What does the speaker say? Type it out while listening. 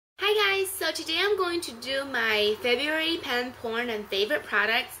So today I'm going to do my February pan porn and favorite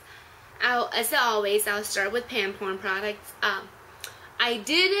products. As always, I'll start with pan porn products. I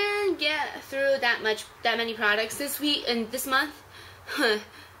didn't get through that many products this week and this month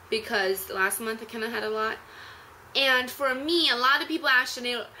because last month I kind of had a lot. And for me, a lot of people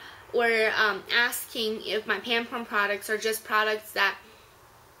actually were asking if my pan porn products are just products that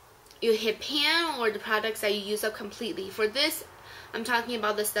you hit pan or the products that you use up completely. For this, I'm talking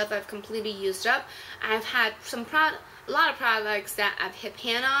about the stuff I've completely used up. I've had a lot of products that I've hit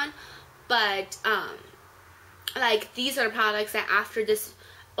pan on, but like these are products that after this,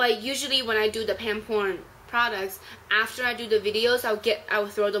 like usually when I do the pan porn products, after I do the videos, I will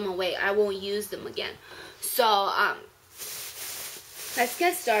throw them away. I won't use them again. So let's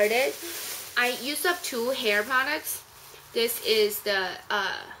get started. I used up 2 hair products. This is the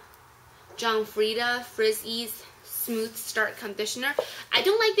John Frieda Frizz-Ease Smooth Start Conditioner. I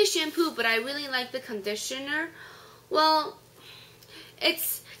don't like the shampoo, but I really like the conditioner. Well,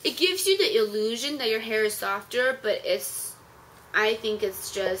 it gives you the illusion that your hair is softer, but I think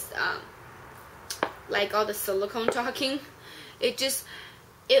it's just like all the silicone talking.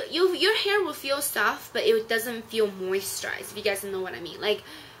 Your hair will feel soft, but it doesn't feel moisturized, if you guys know what I mean. Like,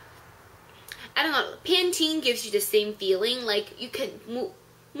 I don't know, Pantene gives you the same feeling. Like, you can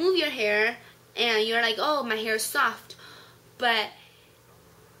move your hair and you're like, oh, my hair is soft, but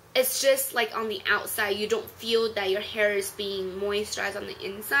it's just like on the outside, you don't feel that your hair is being moisturized on the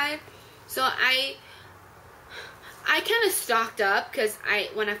inside. So I kind of stocked up because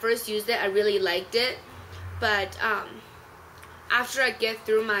when I first used it, I really liked it, but after I get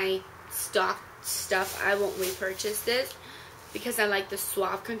through my stock stuff, I won't repurchase this because I like the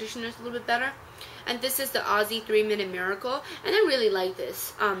Suave conditioners a little bit better. And this is the Aussie 3-Minute Miracle, and I really like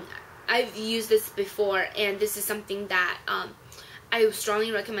this. I've used this before, and this is something that I would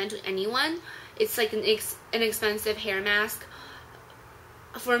strongly recommend to anyone. It's like an inexpensive hair mask.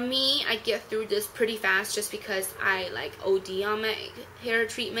 For me, I get through this pretty fast just because I like OD on my hair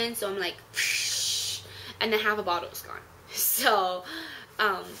treatment, so I'm like, and then half a bottle is gone. So,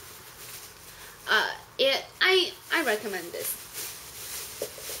 I recommend this.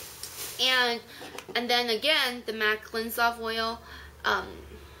 And then again, the MAC Cleanse Off Oil,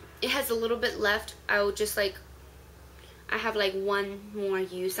 it has a little bit left. I have like one more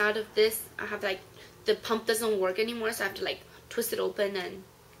use out of this. I have like, the pump doesn't work anymore, so I have to like twist it open and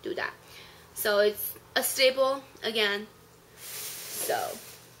do that. So it's a staple again. So,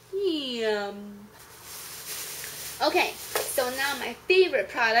 okay, so now my favorite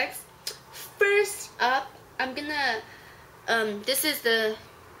products. First up, I'm gonna, this is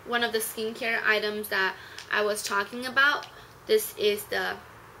one of the skincare items that I was talking about. This is the,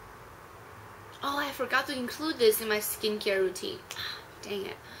 oh, I forgot to include this in my skincare routine. Dang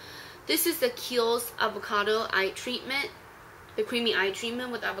it. This is the Kiehl's Avocado Eye Treatment, the creamy eye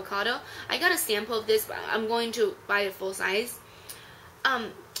treatment with avocado. I got a sample of this, but I'm going to buy it full size.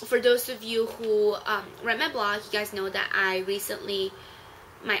 For those of you who read my blog, you guys know that I recently,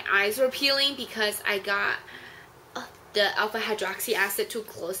 my eyes were peeling because I got the alpha hydroxy acid too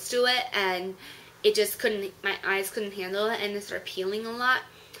close to it, and it just couldn't, my eyes couldn't handle it, and it started peeling a lot.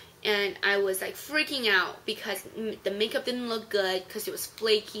 And I was like freaking out because the makeup didn't look good because it was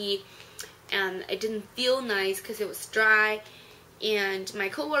flaky, and it didn't feel nice because it was dry. And my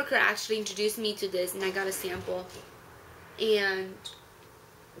coworker actually introduced me to this, and I got a sample, and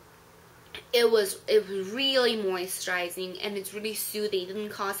it was really moisturizing, and it's really soothing. It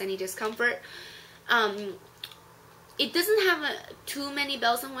didn't cause any discomfort. It doesn't have too many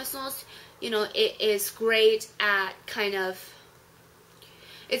bells and whistles. You know, it is great at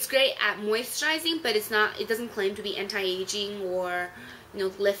it's great at moisturizing, but it doesn't claim to be anti-aging or, you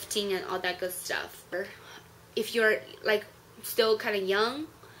know, lifting and all that good stuff. If you're like still kind of young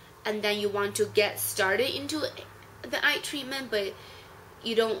and then you want to get started into the eye treatment, but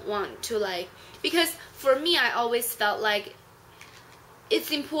you don't want to, like, because for me, I always felt like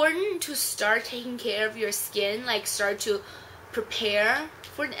it's important to start taking care of your skin, like start to prepare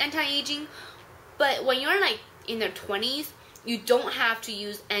for the anti-aging. But when you're like in their 20s, you don't have to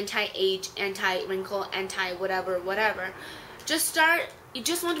use anti-age, anti-wrinkle, anti-whatever. You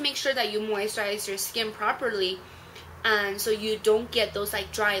just want to make sure that you moisturize your skin properly, and so you don't get those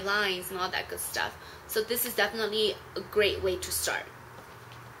like dry lines and all that good stuff. So this is definitely a great way to start.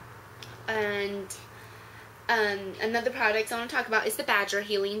 And another product I want to talk about is the Badger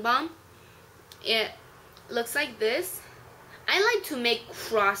Healing Balm. It looks like this. I like to make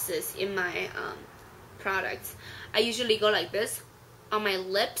crosses in my products. I usually go like this on my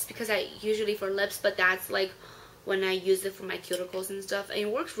lips because I usually for lips, but that's like when I use it for my cuticles and stuff, and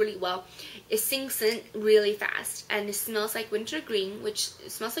it works really well. It sinks in really fast, and it smells like wintergreen, which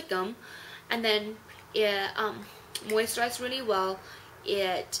smells like gum, and then it moisturizes really well.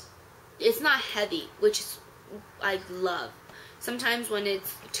 It's not heavy, which is I love. Sometimes when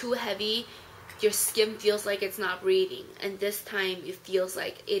it's too heavy, your skin feels like it's not breathing, and this time it feels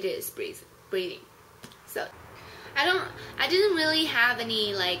like it is breathing. So I didn't really have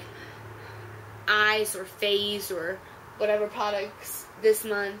any like eyes or face or whatever products this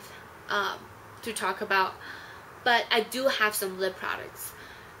month to talk about, but I do have some lip products.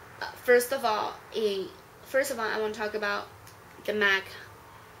 First of all, I want to talk about the MAC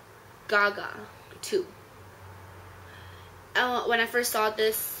Gaga 2. When I first saw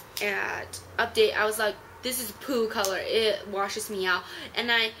this at Update, I was like, this is poo color. It washes me out. And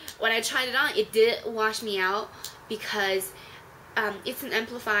when I tried it on, it did wash me out because it's an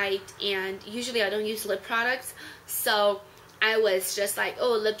amplified, and usually I don't use lip products. So I was just like,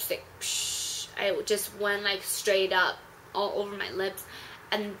 oh, lipstick. Psh. I just went like straight up all over my lips.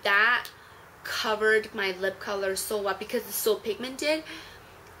 And that covered my lip color so well because it's so pigmented.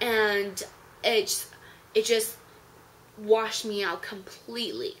 And it just washed me out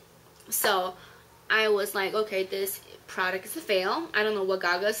completely. So I was like, okay, this product is a fail. I don't know what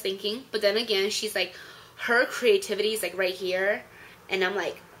Gaga's thinking. But then again, she's like, her creativity is like right here, and I'm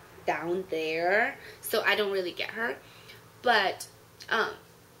like down there. So I don't really get her. But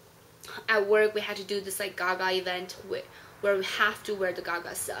at work, we had to do this like Gaga event where we have to wear the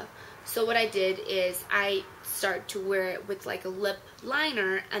Gaga stuff. So what I did is I start to wear it with like a lip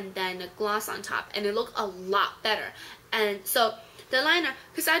liner and then a gloss on top, and it looked a lot better. And so the liner,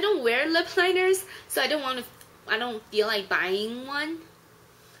 because I don't wear lip liners, so I don't feel like buying one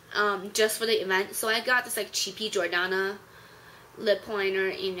just for the event. So I got this like cheapy Jordana lip liner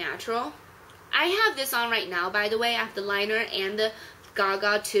in natural. I have this on right now, by the way. I have the liner and the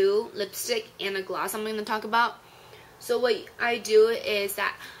Gaga 2 lipstick and a gloss I'm going to talk about. So what I do is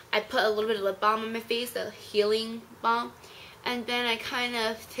that I put a little bit of lip balm on my face, the healing balm, and then I kind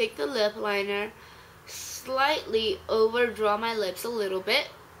of take the lip liner, slightly overdraw my lips a little bit,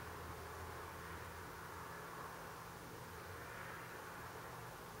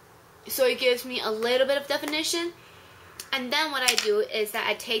 so it gives me a little bit of definition. And then what I do is that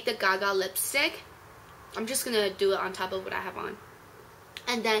I take the Gaga lipstick, I'm just going to do it on top of what I have on,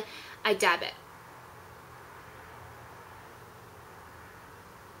 and then I dab it.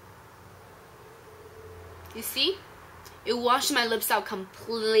 You see? It washed my lips out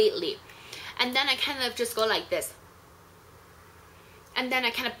completely. And then I kind of just go like this. And then I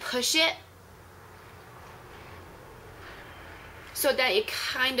kind of push it so that it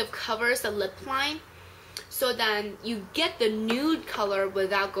kind of covers the lip line. So then you get the nude color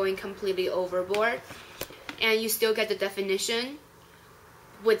without going completely overboard. And you still get the definition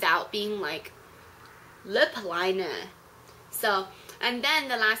without being like lip liner. So, and then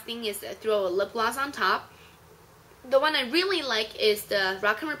the last thing is to throw a lip gloss on top. The one I really like is the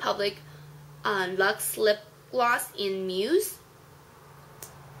Rock & Republic Luxe Lip Gloss in Muse.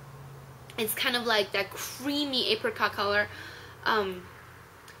 It's kind of like that creamy apricot color.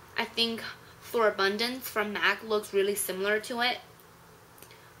 I think For Abundance from MAC looks really similar to it.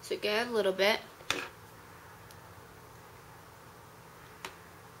 So get a little bit.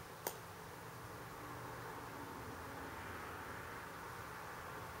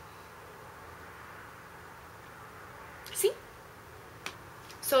 See?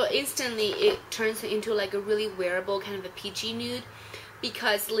 So instantly it turns into like a really wearable kind of a peachy nude,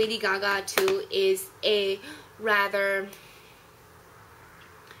 because Lady Gaga 2 is a rather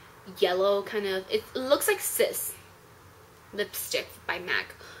yellow kind of, it looks like Sis lipstick by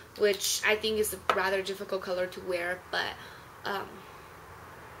MAC, which I think is a rather difficult color to wear, but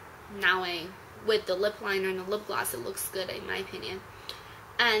now with the lip liner and the lip gloss, it looks good in my opinion.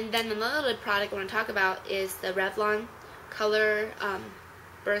 And then another lip product I want to talk about is the Revlon Color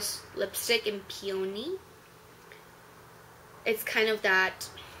Burst Lipstick in Peony. It's kind of that,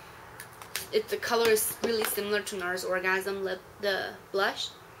 the color is really similar to NARS Orgasm the blush.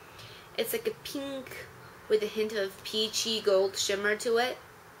 It's like a pink with a hint of peachy gold shimmer to it.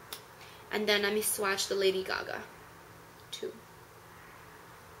 And then let me swatch the Lady Gaga 2.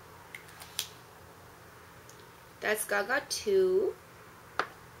 That's Gaga 2.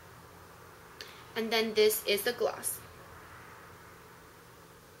 And then this is the gloss.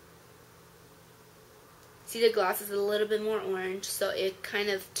 See, the gloss is a little bit more orange, so it kind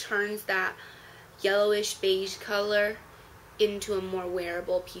of turns that yellowish beige color into a more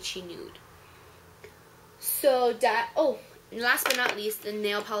wearable peachy nude. So that, oh, last but not least, the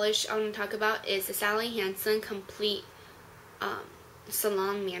nail polish I want to talk about is the Sally Hansen Complete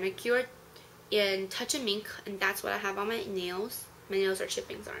Salon Manicure in Touch of Mink, and that's what I have on my nails. My nails are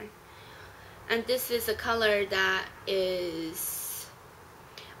chipping, sorry. And this is a color that is,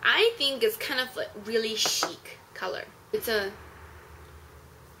 I think it's kind of a really chic color. It's a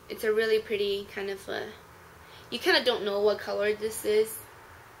really pretty kind of a, you kind of don't know what color this is.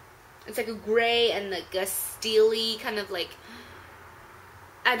 It's like a gray and like a steely kind of like,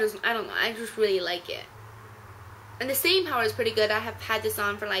 I don't know, I just really like it. And the staying power is pretty good. I have had this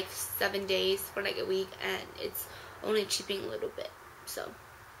on for like 7 days, for like a week, and it's only chipping a little bit. So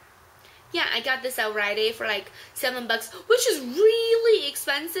yeah, I got this at Rite Aid for like $7, which is really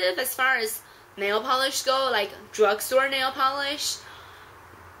expensive as far as nail polish go, like drugstore nail polish.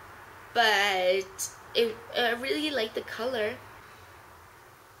 But I really like the color.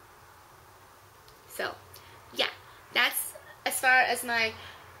 So yeah, that's as far as my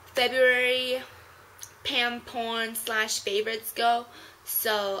February Pam porn / favorites go.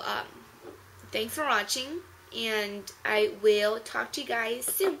 So thanks for watching, and I will talk to you guys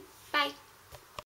soon. Bye.